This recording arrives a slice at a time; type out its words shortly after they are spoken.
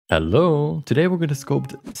Hello! Today we're going to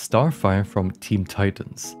sculpt Starfire from Team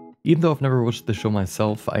Titans. Even though I've never watched the show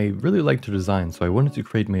myself, I really liked her design, so I wanted to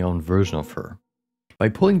create my own version of her. By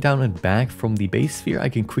pulling down and back from the base sphere, I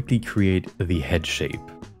can quickly create the head shape.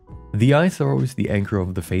 The eyes are always the anchor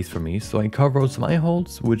of the face for me, so I carve out some eye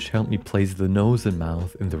holes, which help me place the nose and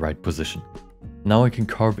mouth in the right position. Now I can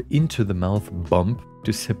carve into the mouth bump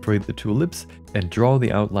to separate the two lips and draw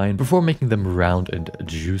the outline before making them round and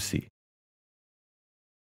juicy.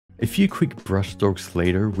 A few quick brush strokes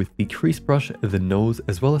later, with the crease brush, the nose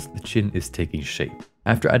as well as the chin is taking shape.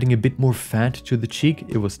 After adding a bit more fat to the cheek,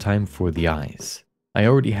 it was time for the eyes. I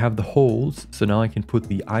already have the holes, so now I can put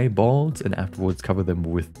the eyeballs and afterwards cover them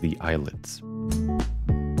with the eyelids.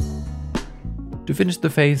 To finish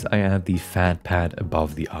the face, I add the fat pad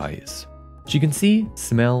above the eyes. She can see,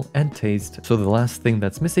 smell and taste, so the last thing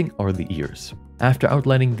that's missing are the ears. After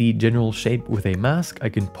outlining the general shape with a mask, I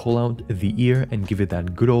can pull out the ear and give it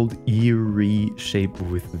that good old eerie shape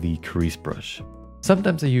with the crease brush.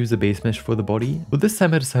 Sometimes I use a base mesh for the body, but this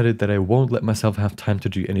time I decided that I won't let myself have time to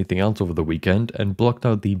do anything else over the weekend and blocked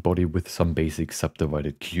out the body with some basic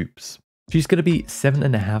subdivided cubes. She's going to be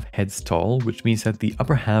 7.5 heads tall, which means that the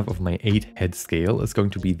upper half of my 8 head scale is going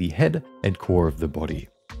to be the head and core of the body.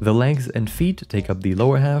 The legs and feet take up the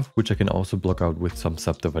lower half, which I can also block out with some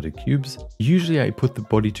subdivided cubes. Usually I put the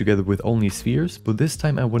body together with only spheres, but this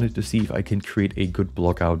time I wanted to see if I can create a good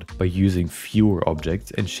block out by using fewer objects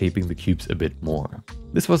and shaping the cubes a bit more.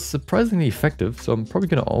 This was surprisingly effective, so I'm probably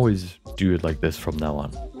gonna always do it like this from now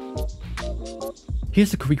on.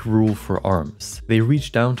 Here's a quick rule for arms. They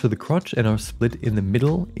reach down to the crotch and are split in the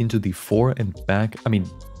middle into the fore and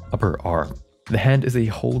upper arm. The hand is a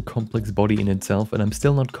whole complex body in itself and I'm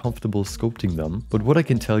still not comfortable sculpting them, but what I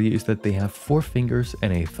can tell you is that they have 4 fingers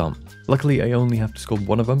and a thumb. Luckily I only have to sculpt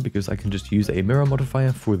one of them because I can just use a mirror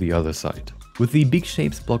modifier for the other side. With the big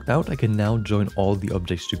shapes blocked out, I can now join all the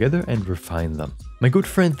objects together and refine them. My good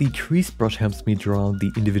friend the crease brush helps me draw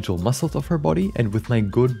the individual muscles of her body, and with my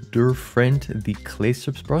gooder friend the clay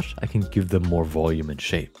strips brush, I can give them more volume and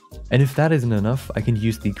shape. And if that isn't enough, I can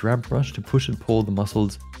use the grab brush to push and pull the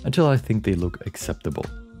muscles until I think they look acceptable.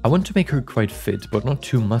 I want to make her quite fit, but not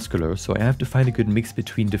too muscular, so I have to find a good mix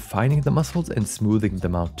between defining the muscles and smoothing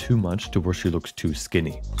them out too much to where she looks too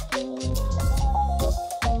skinny.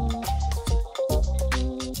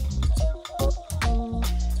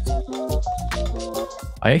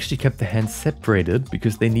 I actually kept the hands separated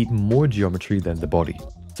because they need more geometry than the body.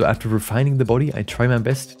 So after refining the body, I try my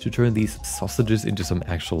best to turn these sausages into some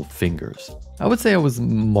actual fingers. I would say I was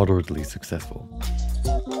moderately successful.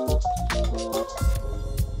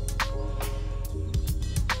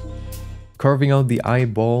 Carving out the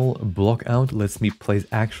eyeball block out lets me place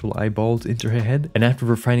actual eyeballs into her head, and after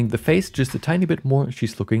refining the face just a tiny bit more,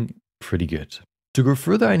 she's looking pretty good. To go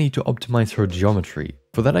further, I need to optimize her geometry.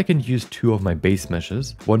 For that I can use 2 of my base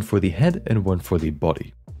meshes, one for the head and one for the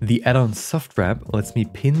body. The add-on soft wrap lets me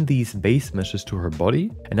pin these base meshes to her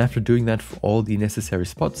body, and after doing that for all the necessary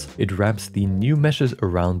spots, it wraps the new meshes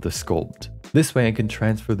around the sculpt. This way I can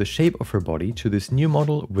transfer the shape of her body to this new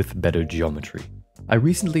model with better geometry. I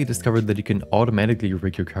recently discovered that you can automatically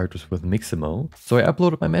rig your characters with Mixamo, so I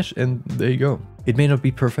uploaded my mesh and there you go. It may not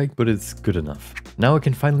be perfect, but it's good enough. Now I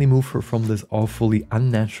can finally move her from this awfully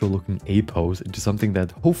unnatural looking A pose into something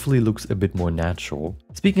that hopefully looks a bit more natural.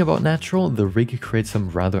 Speaking about natural, the rig creates some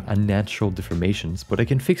rather unnatural deformations, but I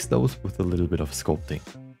can fix those with a little bit of sculpting.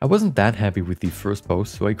 I wasn't that happy with the first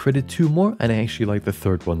pose, so I created 2 more and I actually like the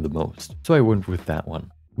third one the most, so I went with that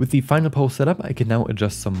one. With the final pose set up, I can now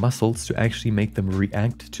adjust some muscles to actually make them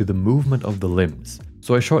react to the movement of the limbs.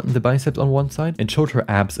 So I shortened the biceps on one side and showed her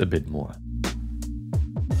abs a bit more.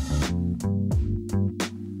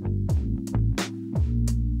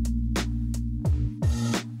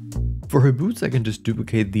 For her boots, I can just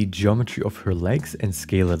duplicate the geometry of her legs and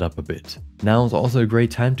scale it up a bit. Now is also a great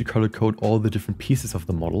time to color code all the different pieces of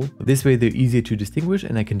the model. This way they're easier to distinguish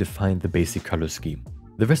and I can define the basic color scheme.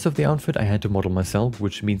 The rest of the outfit I had to model myself,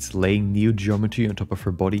 which means laying new geometry on top of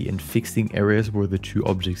her body and fixing areas where the 2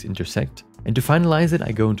 objects intersect. And to finalize it,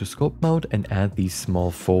 I go into sculpt mode and add these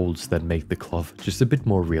small folds that make the cloth just a bit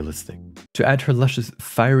more realistic. To add her luscious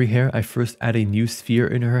fiery hair, I first add a new sphere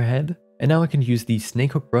in her head, and now I can use the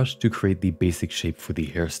snakehook brush to create the basic shape for the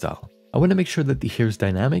hairstyle. I want to make sure that the hair is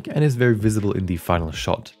dynamic and is very visible in the final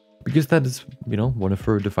shot, because that is, one of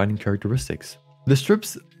her defining characteristics. The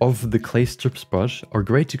strips of the clay strips brush are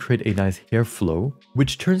great to create a nice hair flow,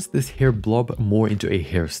 which turns this hair blob more into a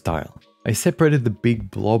hairstyle. I separated the big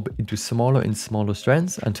blob into smaller and smaller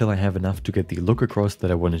strands until I have enough to get the look across that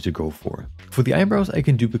I wanted to go for. For the eyebrows, I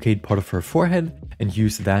can duplicate part of her forehead and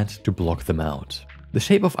use that to block them out. The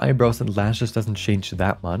shape of eyebrows and lashes doesn't change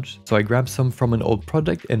that much, so I grab some from an old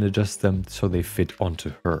project and adjust them so they fit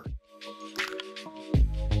onto her.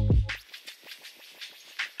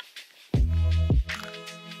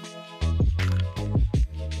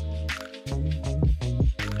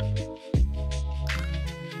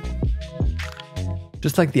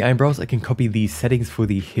 Just like the eyebrows, I can copy the settings for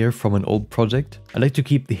the hair from an old project. I like to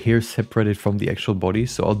keep the hair separated from the actual body,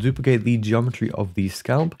 so I'll duplicate the geometry of the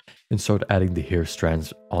scalp and start adding the hair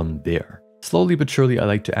strands on there. Slowly but surely, I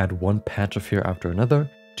like to add one patch of hair after another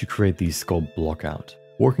to create the sculpt blockout.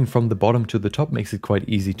 Working from the bottom to the top makes it quite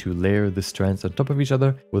easy to layer the strands on top of each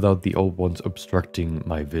other without the old ones obstructing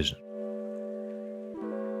my vision.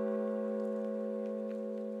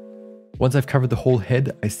 Once I've covered the whole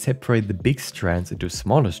head, I separate the big strands into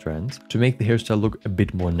smaller strands to make the hairstyle look a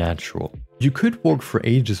bit more natural. You could work for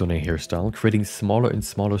ages on a hairstyle, creating smaller and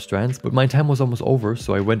smaller strands, but my time was almost over,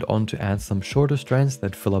 so I went on to add some shorter strands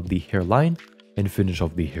that fill up the hairline and finish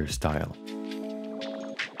off the hairstyle.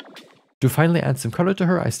 To finally add some color to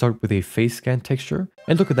her, I start with a face scan texture,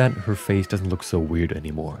 and look at that, her face doesn't look so weird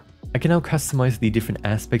anymore. I can now customize the different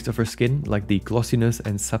aspects of her skin, like the glossiness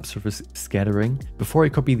and subsurface scattering, before I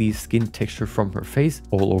copy the skin texture from her face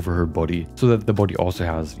all over her body, so that the body also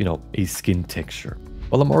has, a skin texture.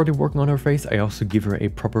 While I'm already working on her face, I also give her a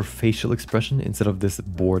proper facial expression instead of this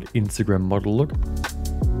bored Instagram model look.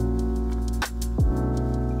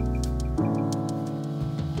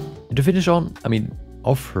 And to finish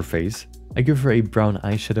off her face, I give her a brown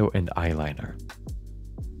eyeshadow and eyeliner.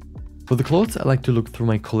 For the clothes, I like to look through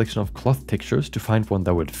my collection of cloth textures to find one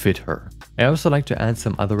that would fit her. I also like to add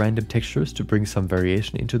some other random textures to bring some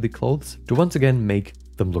variation into the clothes to once again make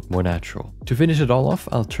them look more natural. To finish it all off,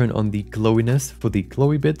 I'll turn on the glowiness for the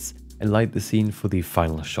glowy bits and light the scene for the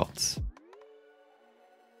final shots.